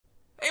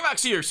Hey,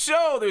 Max here.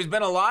 So, there's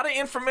been a lot of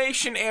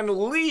information and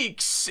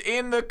leaks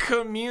in the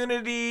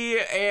community,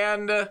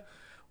 and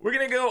we're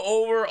going to go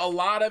over a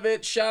lot of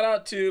it. Shout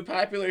out to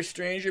Popular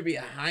Stranger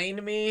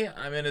behind me.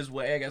 I'm in his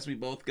way. I guess we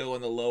both go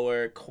in the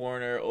lower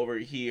corner over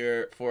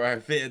here for our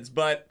vids,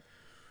 but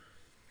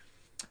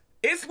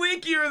it's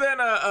leakier than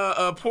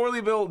a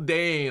poorly built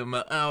dame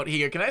out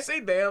here. Can I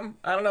say damn?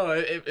 I don't know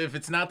if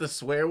it's not the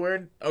swear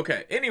word.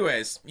 Okay,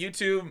 anyways,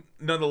 YouTube,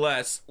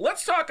 nonetheless.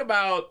 Let's talk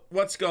about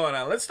what's going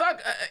on. Let's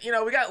talk,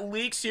 we got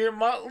leaks here,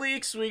 MUT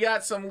leaks. We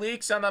got some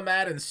leaks on the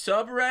Madden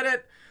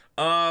subreddit.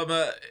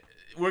 We're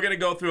going to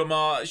go through them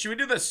all. Should we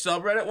do the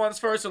subreddit ones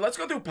first? So let's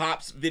go through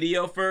Pop's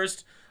video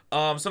first.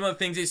 Some of the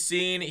things he's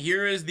seen.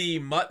 Here is the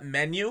MUT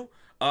menu.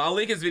 I'll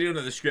link his video in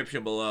the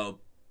description below.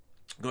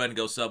 Go ahead and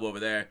go sub over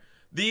there.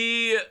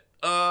 The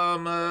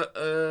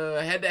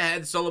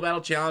head-to-head solo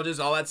battle challenges,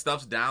 all that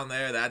stuff's down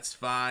there. That's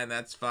fine.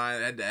 That's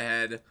fine.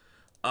 Head-to-head.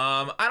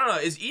 I don't know.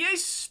 Is EA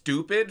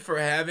stupid for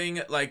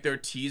having like their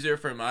teaser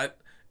for MUT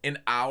an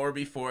hour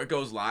before it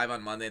goes live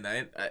on Monday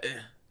night?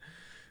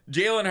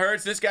 Jalen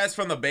Hurts. This guy's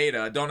from the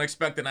beta. Don't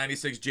expect the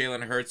 96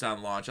 Jalen Hurts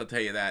on launch. I'll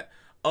tell you that.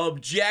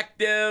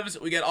 Objectives.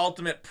 We get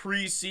Ultimate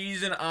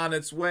Preseason on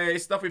its way.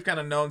 Stuff we've kind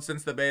of known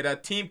since the beta.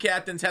 Team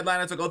captains,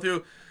 headliners. I'll go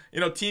through.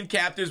 Team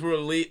captains were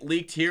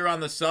leaked here on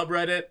the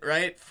subreddit,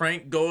 right?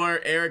 Frank Gore,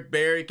 Eric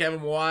Berry,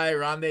 Kevin Y,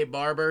 Rondé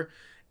Barber.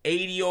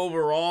 80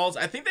 overalls.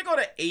 I think they go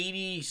to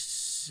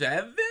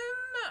 87,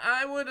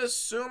 I would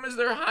assume is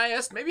their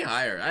highest. Maybe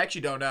higher. I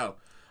actually don't know.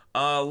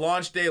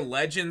 Launch day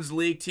legends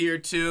leaked here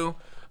too.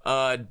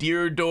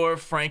 Deerdorf,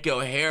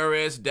 Franco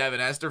Harris, Devin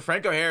Hester.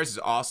 Franco Harris is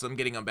awesome,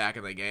 getting him back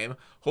in the game.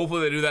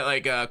 Hopefully they do that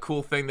like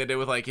cool thing they did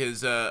with like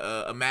his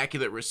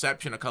immaculate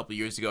reception a couple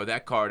years ago,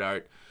 that card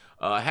art.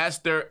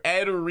 Hester,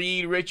 Ed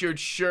Reed, Richard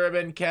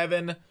Sherman,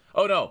 Kevin.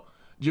 Oh no,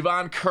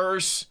 Javon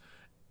Curse,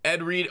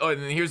 Ed Reed. Oh,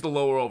 and then here's the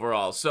lower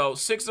overall. So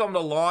 6 of them to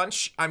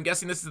launch. I'm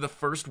guessing this is the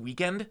first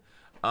weekend.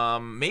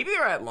 Maybe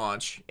they're at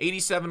launch.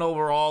 87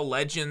 overall,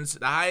 legends.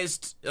 The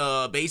highest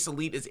base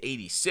elite is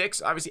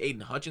 86. Obviously,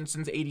 Aiden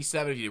Hutchinson's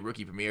 87 if you did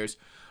rookie premieres.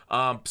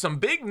 Some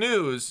big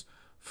news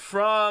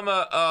from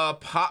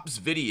Pop's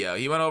video.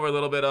 He went over a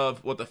little bit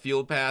of what the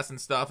field pass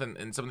and stuff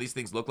and some of these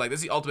things look like.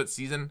 This is the ultimate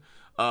season,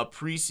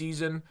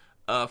 preseason.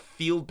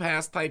 Field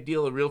pass type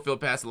deal. A real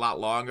field pass a lot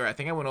longer. I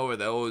think I went over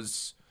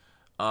those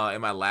in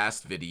my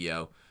last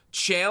video.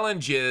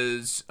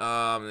 Challenges,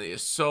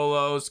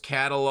 solos,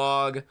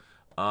 catalog.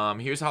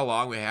 Here's how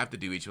long we have to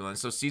do each one.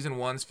 So season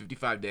 1's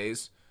 55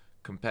 days,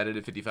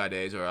 competitive 55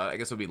 days, or I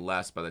guess it'll be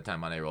less by the time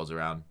Monday rolls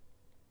around.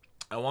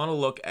 I want to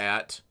look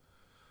at.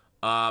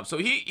 So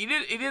he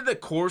did the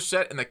core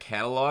set and the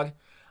catalog.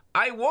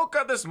 I woke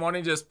up this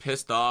morning just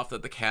pissed off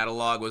that the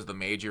catalog was the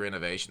major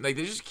innovation. Like,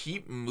 they just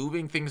keep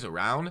moving things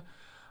around.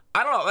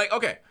 I don't know. Like,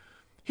 okay,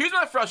 here's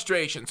my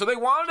frustration. So they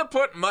wanted to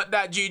put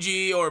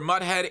MUT.gg or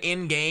MUThead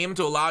in game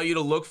to allow you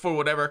to look for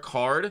whatever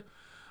card.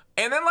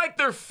 And then, like,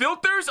 their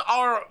filters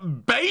are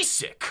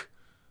basic.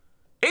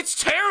 It's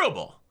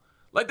terrible.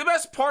 Like, the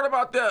best part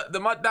about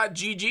the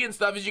MUT.gg and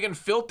stuff is you can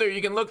filter.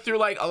 You can look through,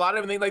 like, a lot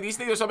of things. Like, these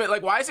things are so big.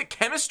 Like, why is it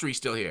chemistry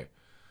still here?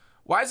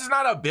 Why is this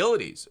not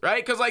abilities,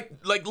 right? Because like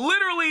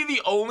literally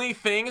the only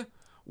thing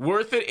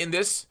worth it in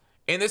this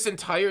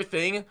entire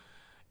thing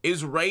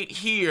is right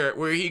here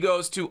where he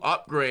goes to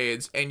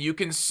upgrades, and you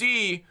can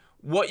see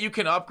what you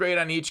can upgrade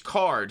on each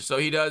card. So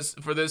he does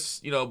for this,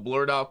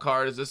 blurred out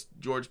card. Is this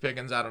George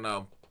Pickens? I don't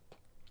know.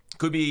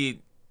 Could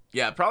be,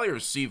 yeah, probably a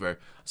receiver.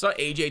 I saw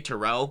AJ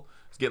Terrell.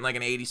 He's getting like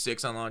an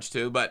 86 on launch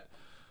too, but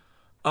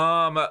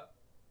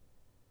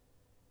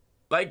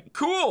like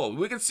cool.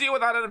 We can see it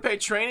without having to pay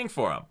training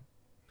for him.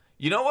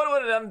 You know what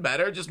would have done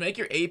better? Just make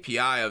your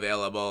API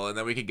available, and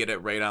then we could get it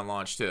right on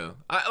launch too.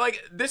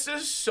 This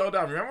is so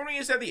dumb. Remember when we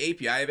used to have the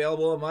API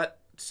available in MUT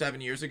 7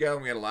 years ago,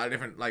 and we had a lot of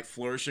different like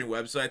flourishing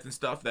websites and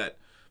stuff that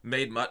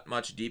made MUT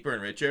much deeper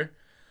and richer?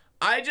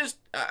 I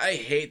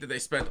hate that they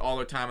spent all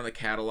their time on the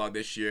catalog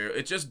this year.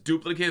 It's just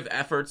duplicative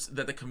efforts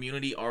that the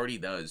community already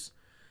does.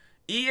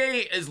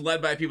 EA is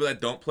led by people that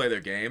don't play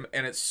their game,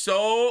 and it's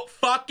so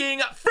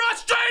fucking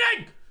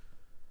frustrating!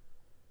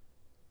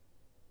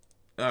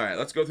 All right,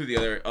 let's go through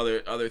the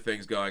other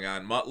things going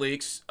on. MUT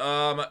leaks.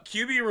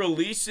 QB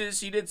releases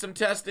he did some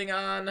testing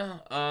on. I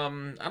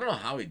don't know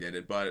how he did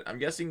it, but I'm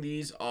guessing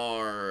these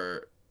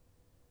are,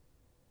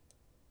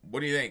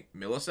 what do you think,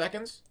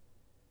 milliseconds?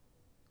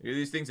 Are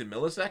these things in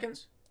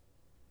milliseconds?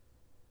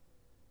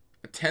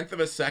 1/10 of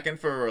a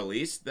second for a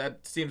release?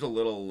 That seems a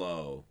little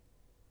low.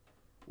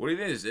 What do you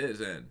think this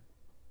is in?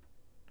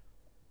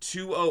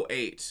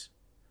 208.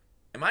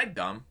 Am I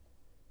dumb?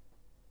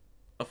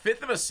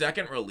 1/5 of a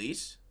second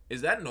release?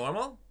 Is that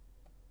normal?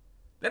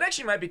 That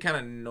actually might be kind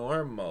of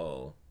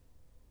normal.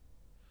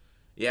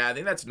 Yeah, I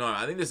think that's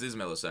normal. I think this is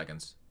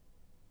milliseconds.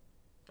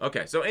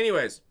 Okay, so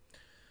anyways,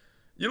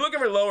 you're looking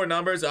for lower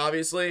numbers,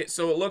 obviously.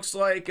 So it looks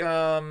like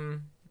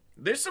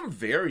there's some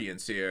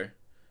variance here.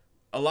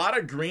 A lot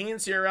of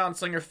greens here around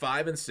Slinger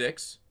 5 and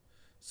 6.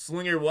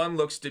 Slinger 1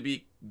 looks to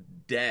be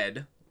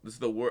dead. This is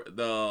the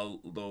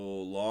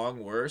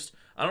long worst.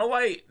 I don't know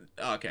why.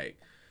 Okay.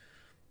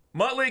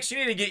 MUT Leaks, you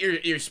need to get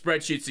your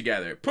spreadsheets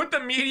together. Put the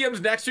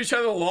mediums next to each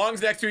other, the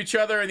longs next to each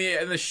other, and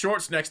the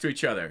shorts next to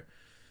each other.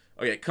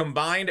 Okay,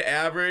 combined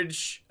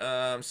average,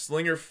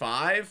 Slinger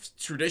 5,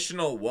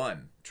 Traditional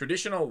 1.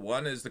 Traditional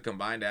 1 is the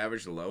combined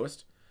average the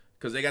lowest,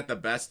 because they got the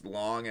best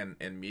long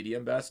and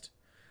medium best.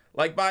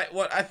 Like, by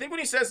what I think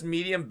when he says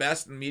medium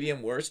best and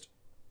medium worst,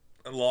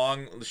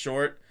 long,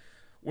 short,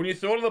 when you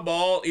throw to the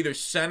ball, either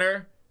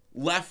center,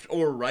 left,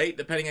 or right,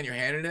 depending on your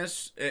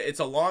handedness, it's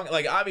a long,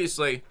 like,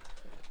 obviously,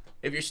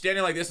 if you're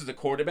standing like this as a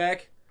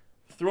quarterback,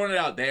 throwing it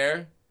out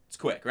there, it's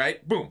quick,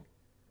 right? Boom.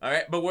 All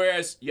right, but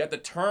whereas you have to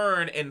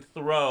turn and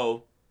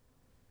throw,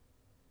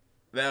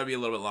 that would be a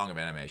little bit long of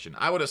animation.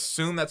 I would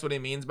assume that's what he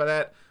means by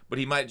that, but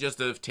he might just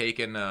have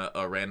taken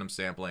a random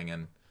sampling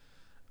and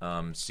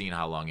seen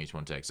how long each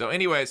one takes. So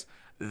anyways,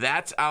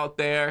 that's out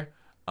there.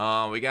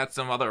 We got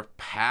some other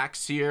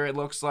packs here, it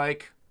looks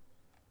like,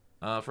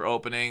 for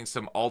opening.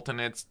 Some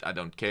alternates, I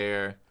don't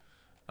care.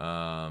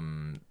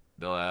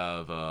 They'll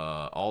have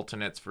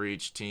alternates for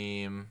each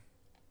team.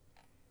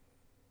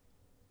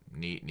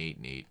 Neat, neat,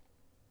 neat.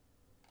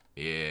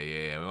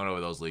 Yeah. We went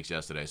over those leaks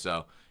yesterday.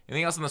 So,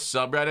 anything else on the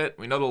subreddit?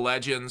 We know the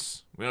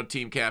legends. We know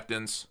team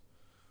captains.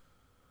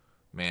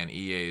 Man,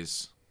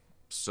 EA's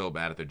so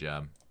bad at their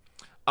job.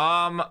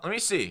 Let me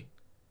see.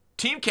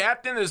 Team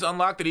captain is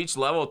unlocked at each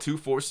level 2,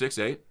 4, 6,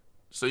 8.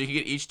 So you can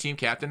get each team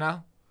captain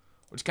now,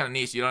 which is kind of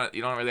neat. So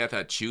you don't really have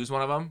to choose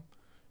one of them.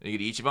 You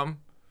get each of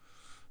them.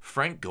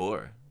 Frank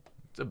Gore.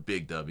 It's a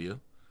big W.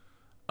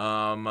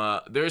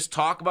 There's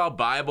talk about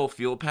buyable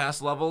field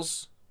pass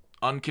levels.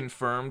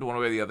 Unconfirmed one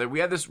way or the other. We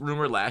had this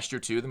rumor last year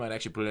too. They might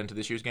actually put it into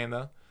this year's game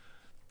though.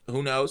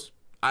 Who knows?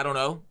 I don't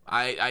know.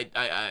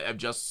 I've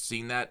just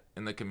seen that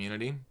in the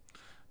community.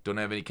 Don't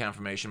have any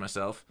confirmation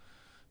myself.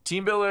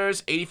 Team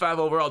builders, 85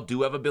 overall,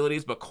 do have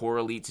abilities, but core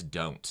elites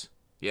don't.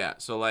 Yeah,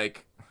 so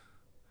like,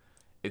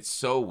 it's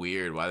so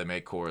weird why they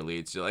make core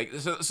elites. Like,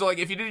 so like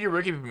if you did your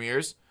rookie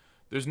premieres,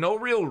 there's no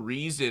real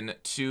reason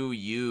to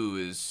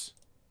use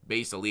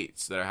base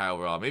elites that are high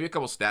overall. Maybe a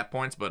couple stat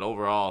points, but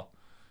overall,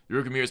 your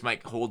rookie premieres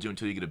might hold you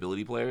until you get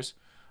ability players.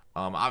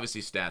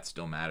 Obviously, stats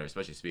still matter,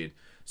 especially speed.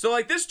 So,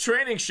 like this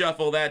training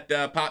shuffle that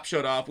Pop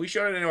showed off, we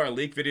showed it in our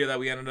leak video that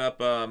we ended up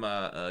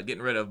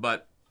getting rid of,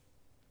 but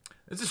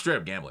this is straight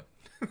up gambling.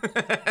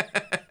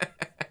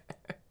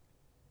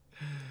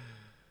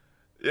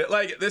 Yeah,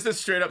 like, this is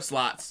straight up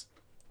slots.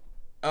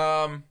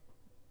 Yeah,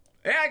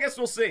 I guess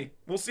we'll see.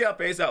 We'll see how it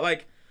pays out.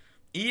 Like,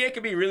 EA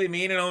could be really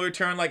mean and only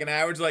return like an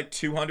average like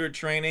 200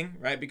 training,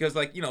 right? Because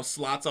like, you know,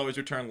 slots always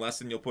return less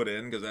than you'll put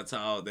in because that's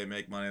how they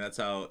make money. That's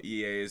how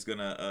EA is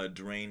gonna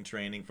drain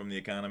training from the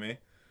economy.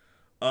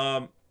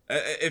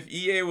 If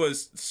EA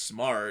was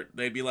smart,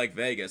 they'd be like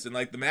Vegas, and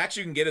like the max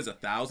you can get is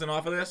 1,000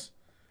 off of this.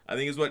 I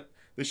think is what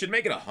they should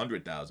make it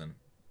 100,000,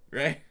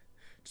 right?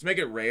 Just make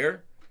it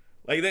rare.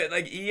 Like that,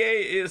 like EA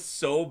is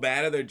so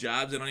bad at their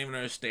jobs, they don't even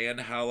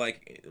understand how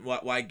like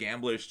why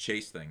gamblers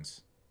chase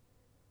things.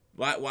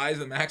 Why is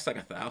the max like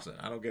 1,000?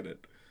 I don't get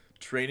it.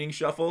 Training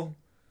shuffle?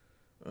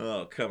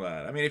 Oh, come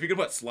on. I mean, if you could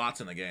put slots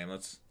in the game,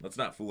 let's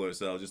not fool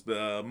ourselves. Just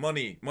the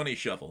money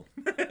shuffle.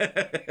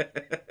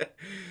 I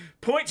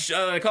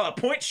call it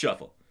point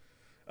shuffle.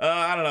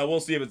 I don't know. We'll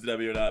see if it's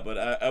W or not, but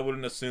I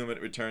wouldn't assume it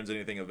returns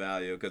anything of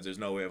value because there's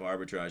no way of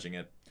arbitraging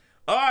it.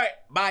 All right,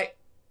 bye.